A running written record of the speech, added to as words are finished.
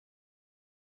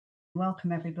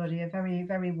Welcome everybody, a very,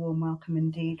 very warm welcome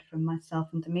indeed from myself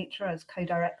and Dimitra as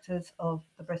co-directors of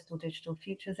the Bristol Digital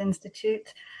Futures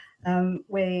Institute.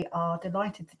 We are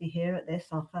delighted to be here at this,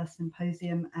 our first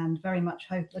symposium, and very much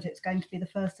hope that it's going to be the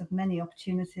first of many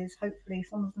opportunities, hopefully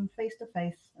some of them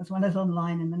face-to-face as well as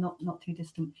online in the not too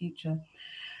distant future.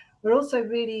 We're also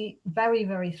really very,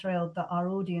 very thrilled that our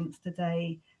audience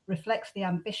today reflects the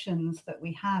ambitions that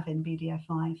we have in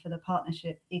BDFI for the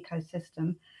partnership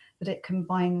ecosystem, that it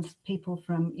combines people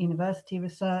from university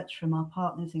research, from our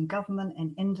partners in government,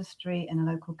 in industry, and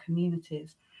local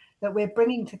communities, that we're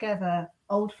bringing together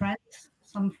old friends,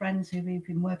 some friends who we've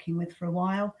been working with for a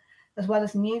while, as well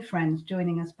as new friends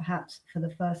joining us perhaps for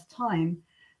the first time,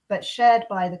 but shared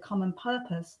by the common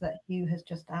purpose that Hugh has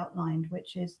just outlined,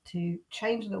 which is to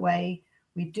change the way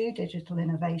we do digital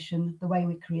innovation, the way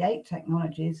we create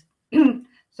technologies,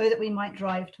 so that we might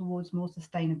drive towards more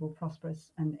sustainable,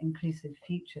 prosperous and inclusive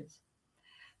futures.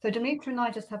 So Dimitra and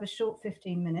I just have a short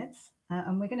 15 minutes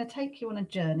and we're going to take you on a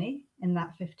journey in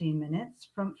that 15 minutes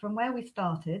from where we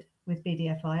started with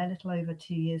BDFI a little over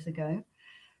 2 years ago,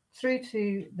 through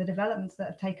to the developments that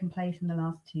have taken place in the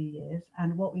last 2 years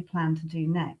and what we plan to do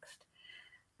next.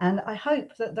 And I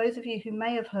hope that those of you who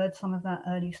may have heard some of that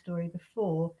early story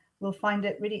before will find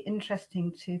it really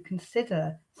interesting to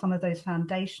consider some of those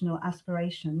foundational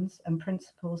aspirations and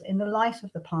principles in the light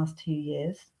of the past 2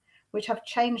 years, which have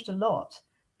changed a lot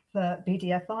for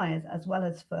BDFI as well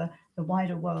as for the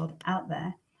wider world out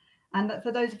there. And that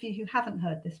for those of you who haven't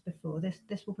heard this before,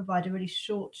 this will provide a really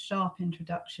short, sharp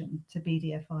introduction to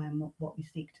BDFI and what we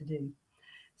seek to do.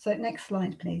 So next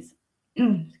slide, please.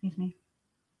 Excuse me.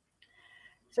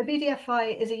 So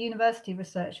BDFI is a university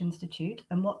research institute,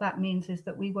 and what that means is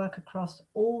that we work across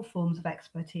all forms of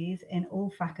expertise in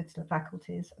all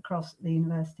faculties across the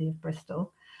University of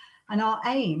Bristol. And our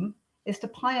aim is to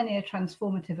pioneer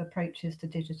transformative approaches to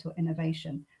digital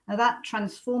innovation. Now that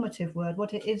transformative word,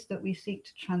 what it is that we seek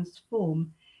to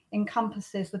transform,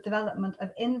 encompasses the development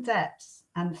of in-depth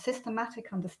and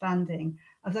systematic understanding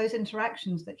of those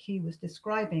interactions that Hugh was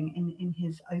describing in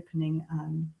his opening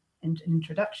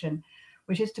introduction,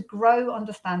 which is to grow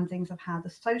understandings of how the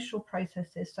social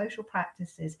processes, social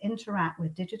practices interact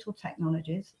with digital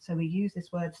technologies. So we use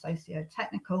this word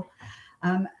socio-technical,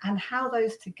 and how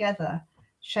those together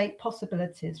shape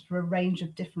possibilities for a range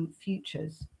of different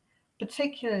futures.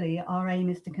 Particularly, our aim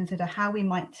is to consider how we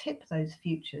might tip those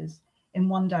futures in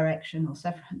one direction or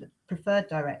several preferred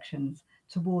directions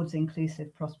towards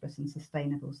inclusive, prosperous and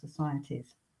sustainable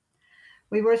societies.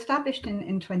 We were established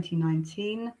in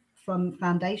 2019 from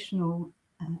foundational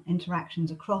interactions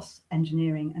across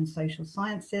engineering and social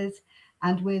sciences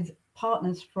and with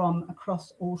partners from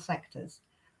across all sectors.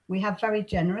 We have very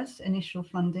generous initial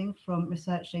funding from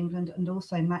Research England and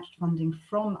also matched funding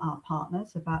from our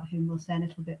partners, about whom we'll say a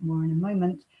little bit more in a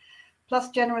moment,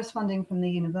 plus generous funding from the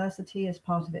university as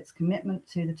part of its commitment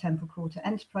to the Temple Quarter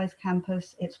Enterprise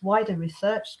Campus, its wider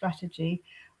research strategy,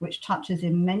 which touches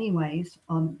in many ways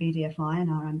on BDFI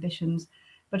and our ambitions,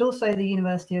 but also the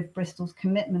University of Bristol's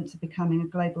commitment to becoming a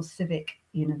global civic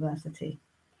university.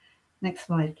 Next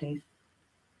slide, please.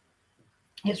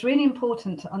 It's really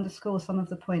important to underscore some of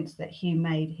the points that Hugh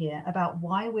made here about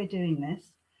why we're doing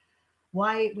this,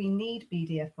 why we need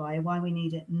BDFI, why we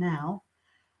need it now.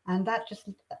 And that just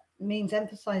means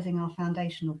emphasizing our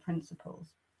foundational principles.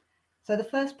 So the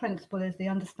first principle is the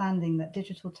understanding that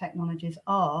digital technologies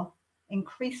are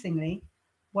increasingly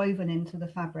woven into the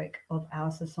fabric of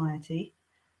our society,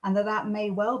 and that may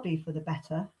well be for the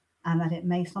better, and that it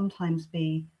may sometimes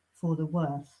be for the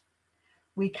worse.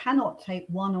 We cannot take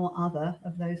one or other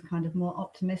of those kind of more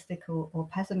optimistic or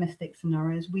pessimistic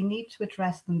scenarios. We need to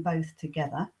address them both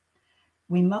together.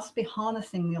 We must be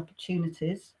harnessing the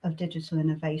opportunities of digital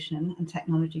innovation and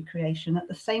technology creation at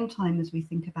the same time as we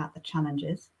think about the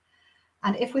challenges.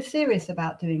 And if we're serious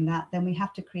about doing that, then we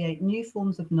have to create new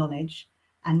forms of knowledge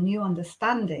and new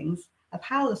understandings of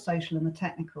how the social and the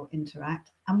technical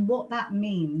interact and what that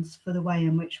means for the way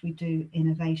in which we do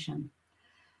innovation.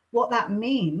 What that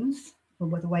means for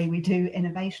the way we do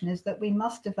innovation is that we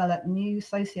must develop new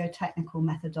socio-technical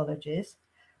methodologies,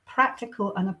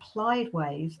 practical and applied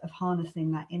ways of harnessing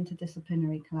that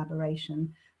interdisciplinary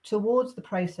collaboration towards the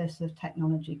process of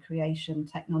technology creation,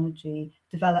 technology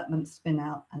development, spin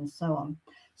out, and so on,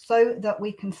 so that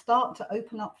we can start to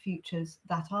open up futures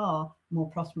that are more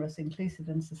prosperous, inclusive,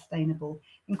 and sustainable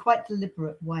in quite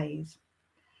deliberate ways.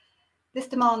 This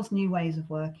demands new ways of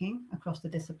working across the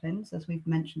disciplines, as we've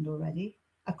mentioned already,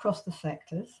 across the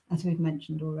sectors, as we've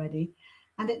mentioned already,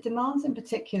 and it demands in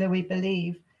particular, we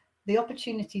believe, the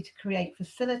opportunity to create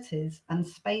facilities and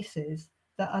spaces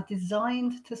that are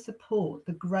designed to support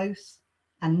the growth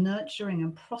and nurturing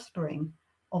and prospering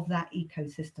of that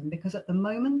ecosystem, because at the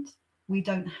moment we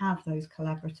don't have those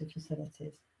collaborative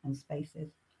facilities and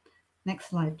spaces. Next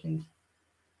slide, please.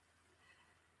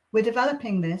 We're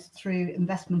developing this through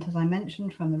investment, as I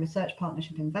mentioned, from the Research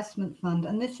Partnership Investment Fund,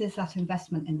 and this is that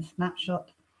investment in a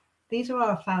snapshot. These are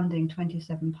our founding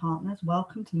 27 partners.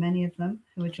 Welcome to many of them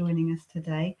who are joining us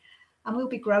today, and we'll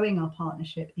be growing our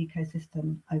partnership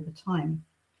ecosystem over time.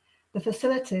 The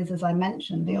facilities, as I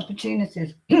mentioned, the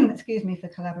opportunities, excuse me, for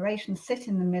collaboration sit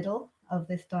in the middle of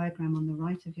this diagram on the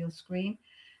right of your screen,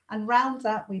 and round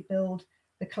that we build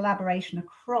the collaboration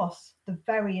across the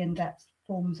very in-depth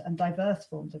forms and diverse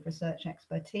forms of research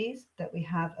expertise that we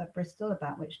have at Bristol,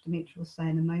 about which Dimitra will say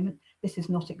in a moment. This is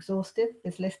not exhaustive,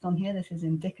 this list on here, this is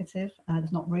indicative.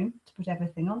 There's not room to put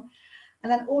everything on.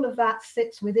 And then all of that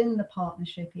sits within the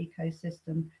partnership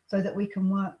ecosystem so that we can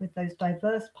work with those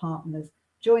diverse partners,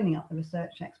 joining up the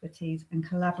research expertise and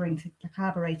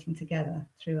collaborating together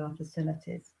through our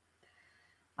facilities.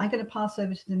 I'm going to pass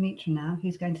over to Dimitra now,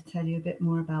 who's going to tell you a bit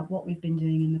more about what we've been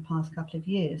doing in the past couple of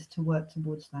years to work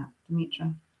towards that.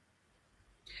 Dimitra.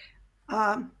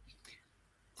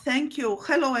 Thank you.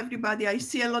 Hello, everybody. I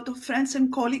see a lot of friends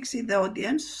and colleagues in the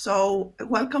audience, so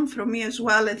welcome from me as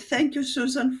well. And thank you,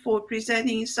 Susan, for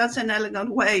presenting in such an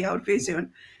elegant way our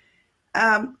vision.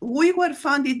 We were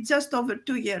founded just over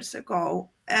 2 years ago,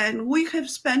 and we have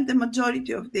spent the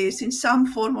majority of this in some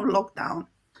form of lockdown.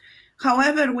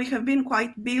 However, we have been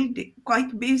quite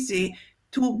busy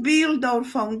to build our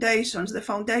foundations, the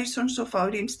foundations of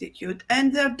our institute.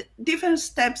 And there are different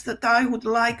steps that I would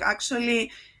like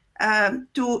actually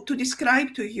to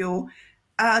describe to you.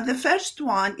 The first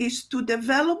one is to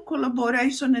develop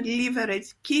collaboration and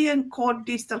leverage key and core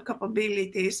digital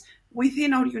capabilities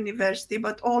within our university,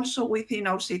 but also within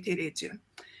our city region.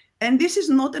 And this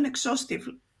is not an exhaustive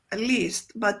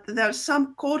list, but there are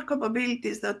some core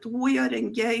capabilities that we are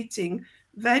engaging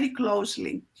very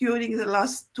closely during the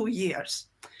last 2 years.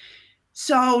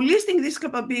 So listing these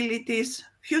capabilities,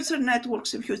 future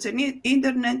networks and future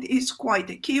internet is quite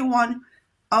a key one.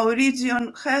 Our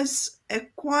region has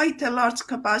quite a large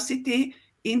capacity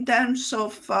in terms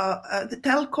of the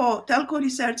telco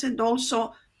research and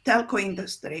also telco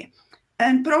industry.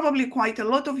 And probably quite a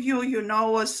lot of you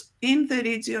know us in the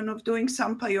region of doing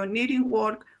some pioneering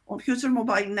work on future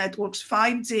mobile networks,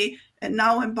 5G, and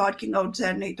now embarking our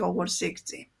journey towards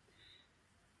 6G.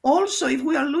 Also, if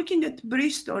we are looking at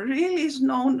Bristol, really is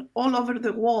known all over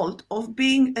the world of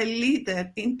being a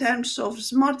leader in terms of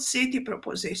smart city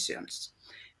propositions.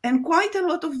 And quite a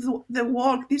lot of the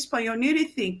work, this pioneering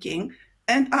thinking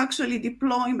and actually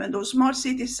deployment of smart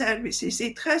city services,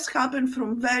 it has happened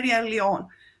from very early on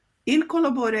in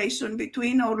collaboration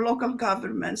between our local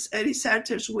governments and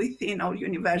researchers within our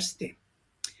university.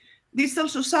 Digital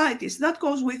societies, that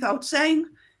goes without saying,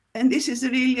 and this is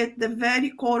really at the very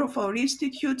core of our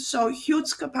institute, so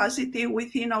huge capacity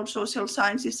within our social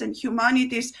sciences and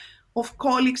humanities of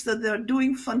colleagues that are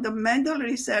doing fundamental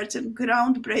research and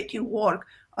groundbreaking work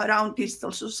around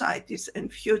digital societies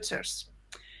and futures.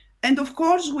 And of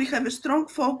course, we have a strong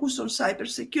focus on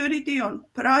cybersecurity, on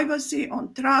privacy,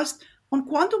 on trust, on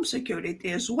quantum security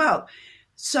as well.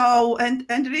 So, and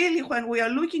really when we are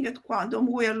looking at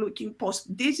quantum, we are looking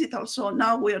post-digital. So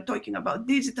now we are talking about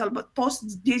digital, but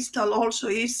post-digital also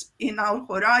is in our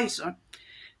horizon.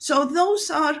 So those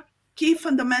are key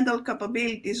fundamental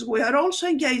capabilities. We are also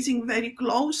engaging very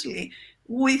closely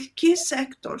with key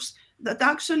sectors that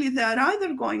actually they are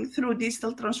either going through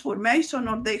digital transformation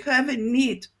or they have a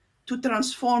need to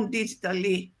transform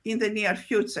digitally in the near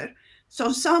future.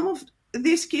 So some of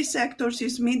these key sectors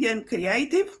is media and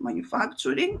creative,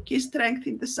 manufacturing, key strength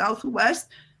in the Southwest,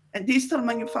 and digital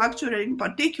manufacturing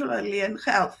particularly, and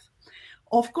health.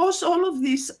 Of course, all of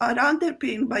these are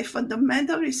underpinned by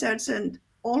fundamental research and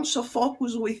also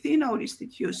focus within our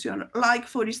institution, like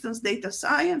for instance, data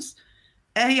science,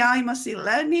 AI, machine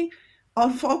learning, our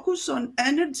focus on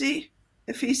energy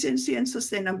efficiency and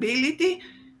sustainability,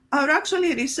 our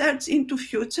actually research into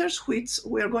futures, which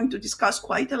we are going to discuss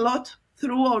quite a lot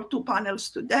through our 2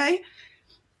 panels today.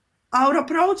 Our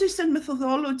approaches and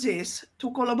methodologies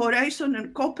to collaboration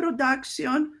and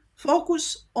co-production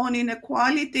focus on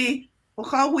inequality, or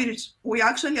how we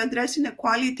actually address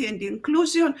inequality and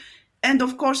inclusion, and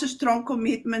of course, a strong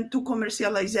commitment to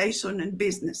commercialization and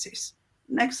businesses.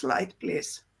 Next slide,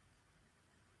 please.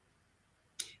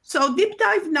 So deep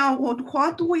dive now on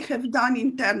what we have done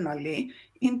internally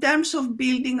in terms of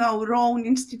building our own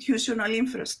institutional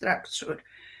infrastructure.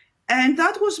 And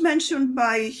that was mentioned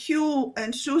by Hugh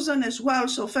and Susan as well.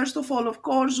 So first of all, of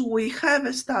course, we have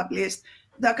established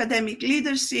the academic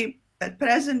leadership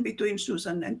present between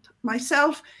Susan and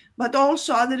myself, but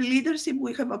also other leadership.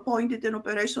 We have appointed an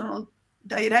operational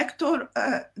director,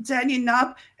 Jenny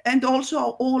Knapp, and also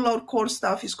all our core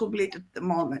staff is complete at the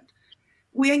moment.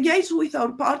 We engage with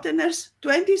our partners,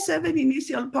 27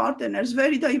 initial partners,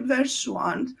 very diverse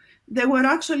ones. They were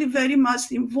actually very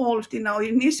much involved in our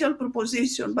initial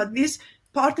proposition, but this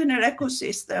partner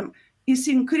ecosystem is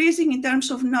increasing in terms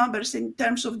of numbers, in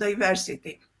terms of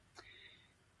diversity.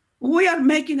 We are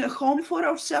making a home for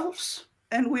ourselves,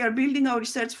 and we are building our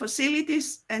research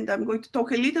facilities, and I'm going to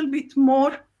talk a little bit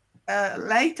more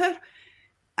later.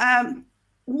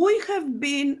 We have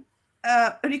been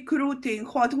recruiting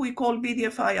what we call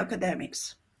BDFI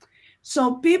academics.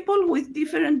 So people with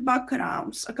different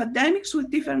backgrounds, academics with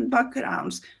different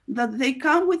backgrounds, that they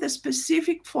come with a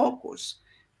specific focus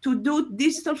to do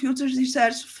digital futures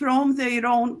research from their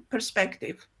own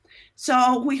perspective.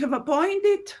 So we have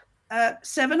appointed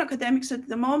 7 academics at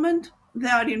the moment. They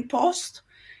are in post,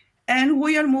 and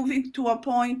we are moving to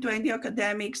appoint 20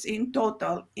 academics in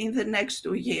total in the next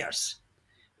 2 years.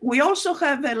 We also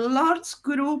have a large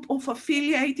group of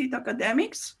affiliated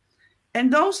academics,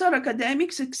 and those are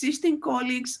academics, existing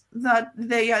colleagues, that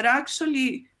they are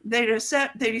actually, their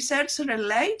research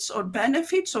relates or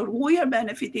benefits, or we are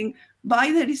benefiting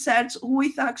by the research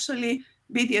with actually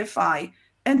BDFI.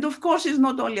 And of course, it's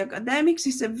not only academics,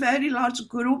 it's a very large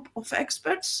group of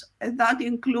experts, and that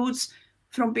includes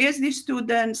from PhD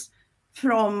students,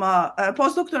 from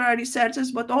postdoctoral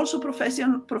researchers, but also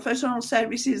professional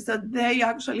services that they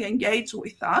actually engage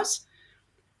with us.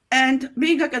 And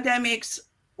being academics,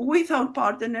 with our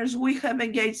partners, we have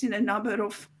engaged in a number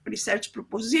of research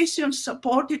propositions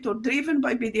supported or driven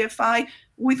by BDFI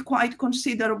with quite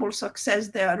considerable success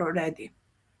there already.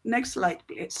 Next slide,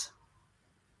 please.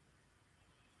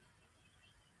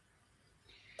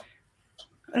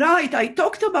 Right, I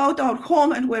talked about our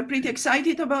home, and we're pretty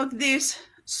excited about this.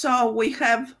 So we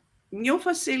have new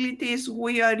facilities.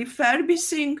 We are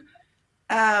refurbishing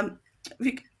an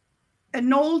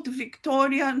old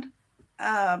Victorian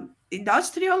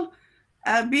industrial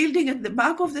building at the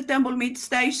back of the Temple Mead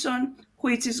Station,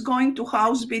 which is going to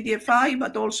house BDFI,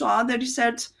 but also other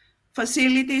research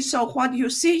facilities. So what you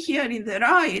see here in the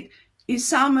right is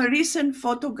some recent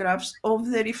photographs of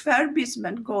the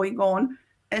refurbishment going on,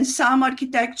 and some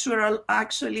architectural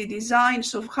actually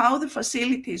designs of how the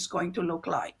facility is going to look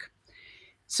like.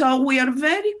 So we are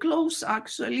very close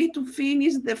actually to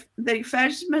finish the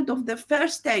refurbishment of the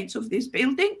first stage of this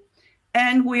building,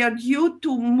 and we are due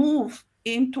to move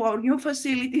into our new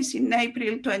facilities in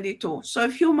April 22, so a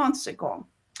few months ago,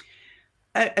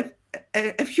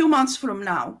 a few months from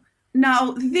now.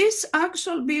 Now, this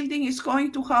actual building is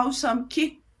going to house some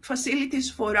key facilities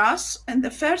for us, and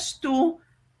the first 2,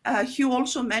 Hugh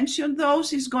also mentioned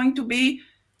those, is going to be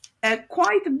a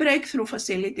quite breakthrough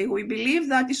facility. We believe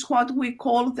that is what we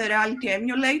call the reality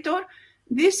emulator.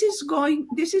 This is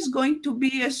going to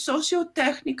be a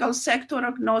socio-technical sector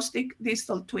agnostic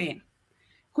digital twin,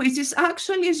 which is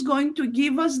actually going to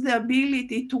give us the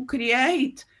ability to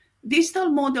create digital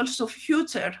models of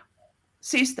future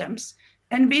systems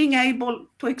and being able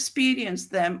to experience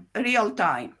them real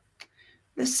time.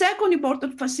 The second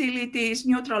important facility is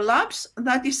Neutral Labs.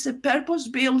 That is a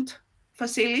purpose-built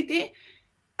facility,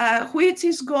 which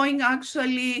is going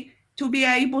actually to be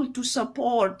able to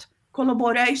support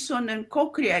collaboration and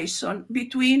co-creation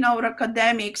between our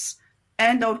academics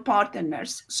and our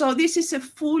partners. So this is a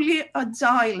fully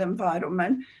agile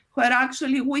environment where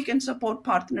actually we can support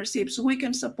partnerships, we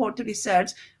can support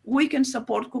research, we can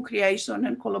support co-creation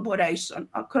and collaboration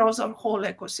across our whole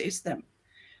ecosystem.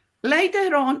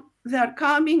 Later on, there are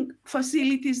coming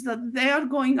facilities that they are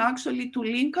going actually to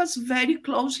link us very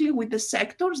closely with the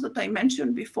sectors that I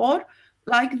mentioned before,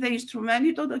 like the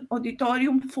Simeonidou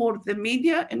auditorium for the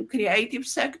media and creative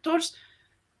sectors,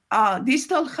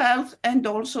 digital health, and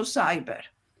also cyber.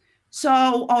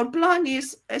 So our plan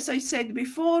is, as I said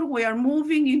before, we are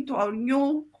moving into our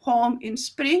new home in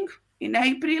spring, in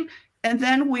April, and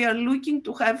then we are looking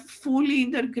to have fully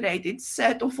integrated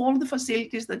set of all the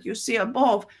facilities that you see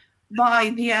above by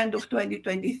the end of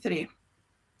 2023.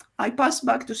 I pass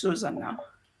back to Susan now.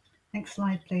 Next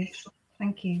slide, please.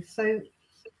 Thank you. So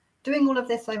doing all of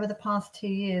this over the past 2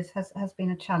 years has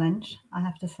been a challenge, I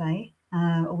have to say,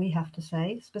 or we have to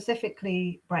say.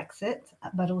 Specifically Brexit,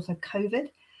 but also COVID,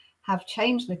 have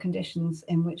changed the conditions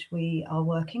in which we are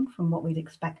working from what we'd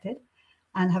expected,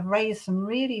 and have raised some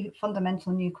really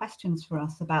fundamental new questions for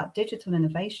us about digital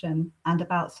innovation and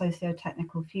about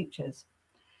socio-technical futures.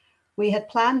 We had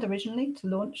planned originally to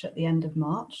launch at the end of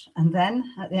March, and then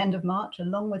at the end of March,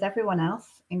 along with everyone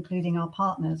else, including our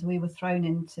partners, we were thrown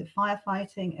into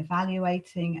firefighting,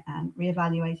 evaluating and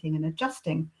reevaluating and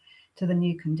adjusting to the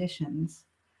new conditions.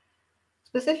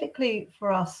 Specifically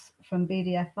for us from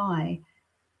BDFI,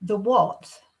 the what,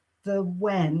 the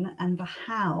when and the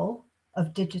how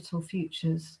of digital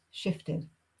futures shifted.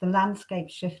 The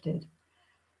landscape shifted.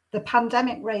 The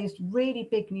pandemic raised really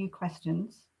big new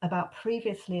questions about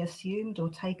previously assumed or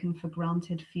taken for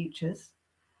granted futures.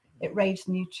 It raised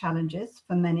new challenges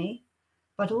for many,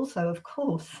 but also, of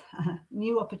course,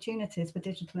 new opportunities for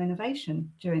digital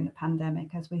innovation during the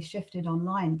pandemic as we shifted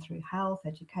online through health,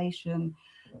 education,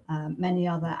 many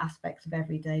other aspects of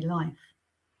everyday life.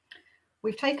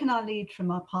 We've taken our lead from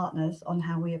our partners on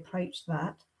how we approach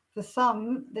that. For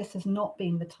some, this has not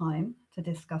been the time to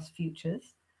discuss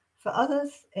futures. For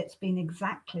others, it's been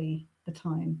exactly the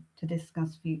time to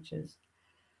discuss futures.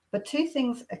 But two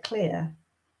things are clear.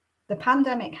 The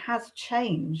pandemic has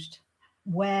changed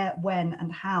where, when,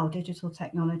 and how digital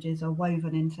technologies are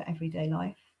woven into everyday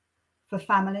life, for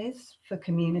families, for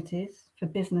communities, for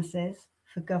businesses,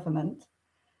 for government,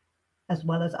 as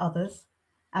well as others.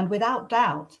 And without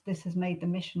doubt, this has made the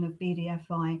mission of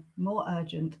BDFI more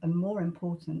urgent and more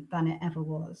important than it ever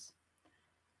was.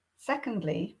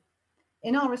 Secondly,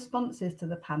 in our responses to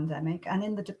the pandemic and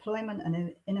in the deployment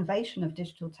and innovation of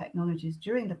digital technologies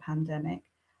during the pandemic,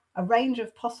 a range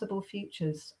of possible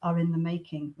futures are in the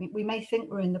making. We may think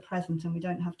we're in the present and we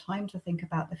don't have time to think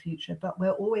about the future, but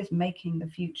we're always making the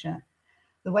future.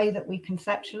 The way that we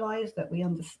conceptualize, that we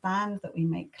understand, that we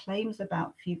make claims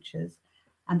about futures,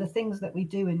 and the things that we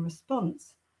do in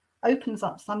response opens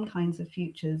up some kinds of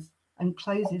futures and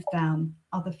closes down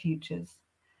other futures.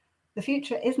 The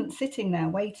future isn't sitting there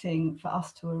waiting for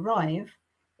us to arrive.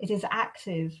 It is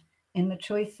active in the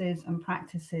choices and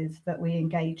practices that we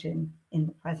engage in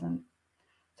the present.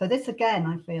 So this again,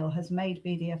 I feel, has made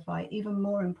BDFI even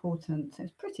more important.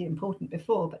 It's pretty important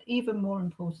before, but even more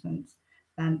important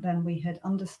than we had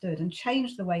understood, and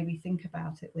changed the way we think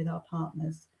about it with our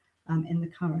partners in the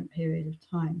current period of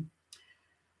time.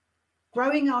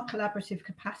 Growing our collaborative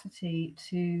capacity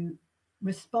to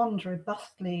respond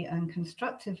robustly and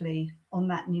constructively on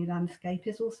that new landscape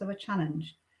is also a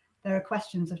challenge. There are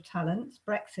questions of talent.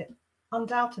 Brexit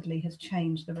undoubtedly has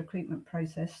changed the recruitment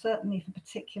process, certainly for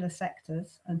particular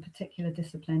sectors and particular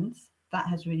disciplines. That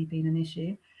has really been an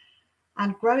issue.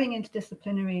 And growing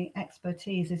interdisciplinary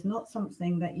expertise is not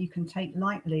something that you can take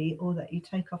lightly or that you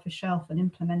take off a shelf and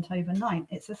implement overnight.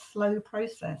 It's a slow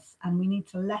process and we need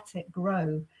to let it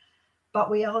grow.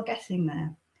 But we are getting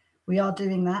there. We are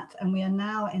doing that, and we are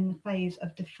now in the phase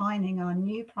of defining our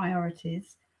new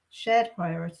priorities, shared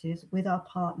priorities with our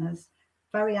partners,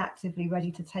 very actively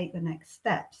ready to take the next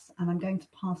steps. And I'm going to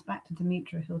pass back to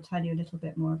Dimitra, who'll tell you a little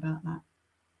bit more about that.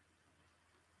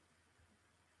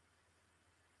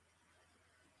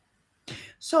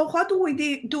 So what do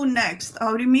we do next,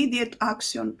 our immediate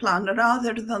action plan,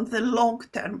 rather than the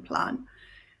long-term plan?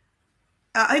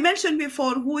 I mentioned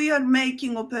before, we are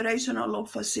making operational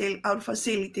our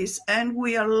facilities, and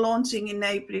we are launching in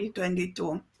April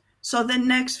 22. So the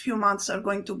next few months are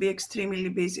going to be extremely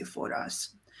busy for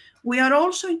us. We are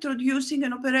also introducing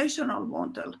an operational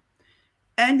model.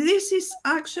 And this is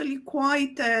actually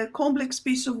quite a complex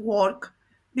piece of work,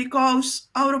 because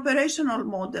our operational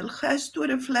model has to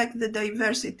reflect the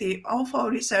diversity of our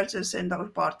researchers and our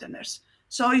partners.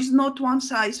 So it's not one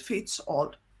size fits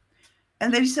all.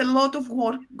 And there is a lot of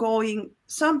work going.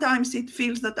 Sometimes it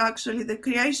feels that actually the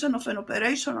creation of an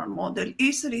operational model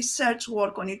is research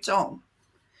work on its own.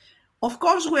 Of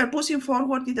course, we are pushing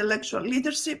forward intellectual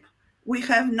leadership. We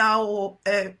have now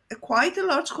quite a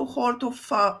large cohort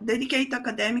of dedicated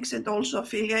academics and also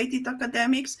affiliated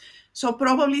academics. So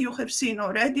probably you have seen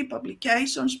already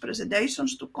publications,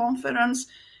 presentations to conference,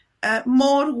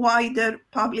 more wider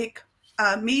public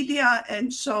media,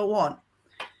 and so on.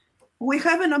 We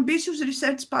have an ambitious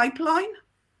research pipeline.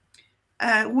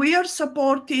 We are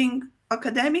supporting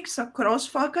academics across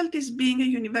faculties, being a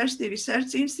university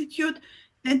research institute.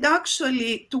 And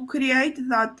actually, to create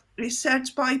that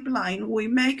research pipeline, we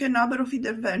make a number of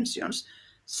interventions,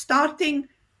 starting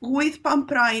with pump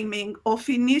priming of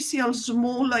initial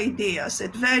small ideas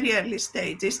at very early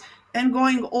stages, and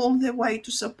going all the way to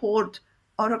support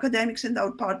our academics and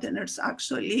our partners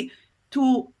actually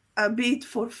to bid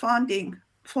for funding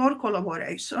for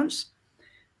collaborations.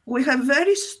 We have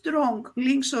very strong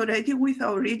links already with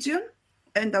our region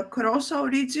and across our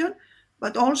region,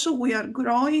 but also we are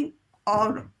growing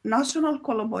our national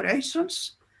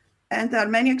collaborations. And there are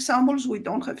many examples. We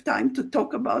don't have time to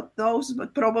talk about those,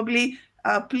 but probably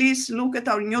Please look at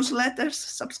our newsletters,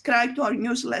 subscribe to our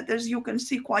newsletters. You can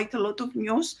see quite a lot of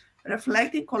news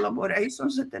reflecting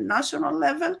collaborations at the national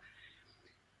level.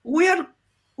 We are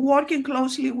working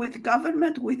closely with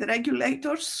government, with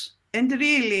regulators, and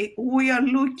really we are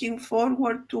looking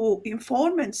forward to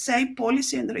inform and shape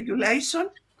policy and regulation.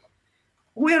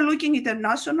 We are looking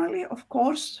internationally, of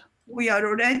course. We are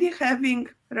already having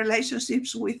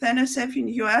relationships with NSF in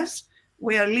US.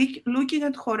 We are looking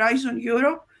at Horizon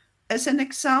Europe. As an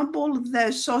example,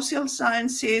 the Social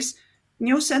Sciences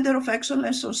New Center of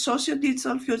Excellence on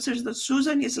Socio-Digital Futures that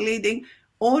Susan is leading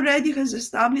already has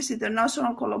established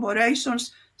international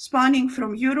collaborations spanning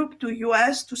from Europe to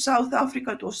US to South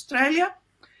Africa to Australia.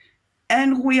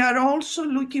 And we are also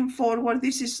looking forward,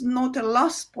 this is not a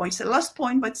last point, it's a last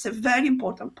point, but it's a very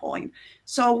important point.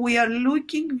 So we are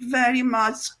looking very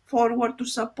much forward to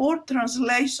support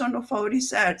translation of our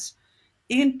research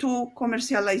into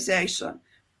commercialization.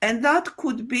 And that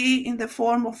could be in the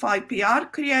form of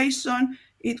IPR creation,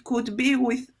 it could be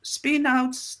with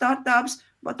spin-outs, startups,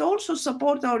 but also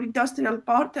support our industrial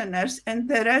partners and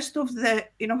the rest of the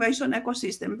innovation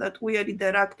ecosystem that we are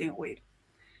interacting with.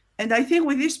 And I think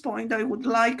with this point, I would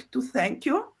like to thank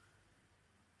you.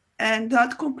 And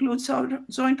that concludes our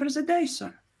joint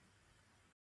presentation.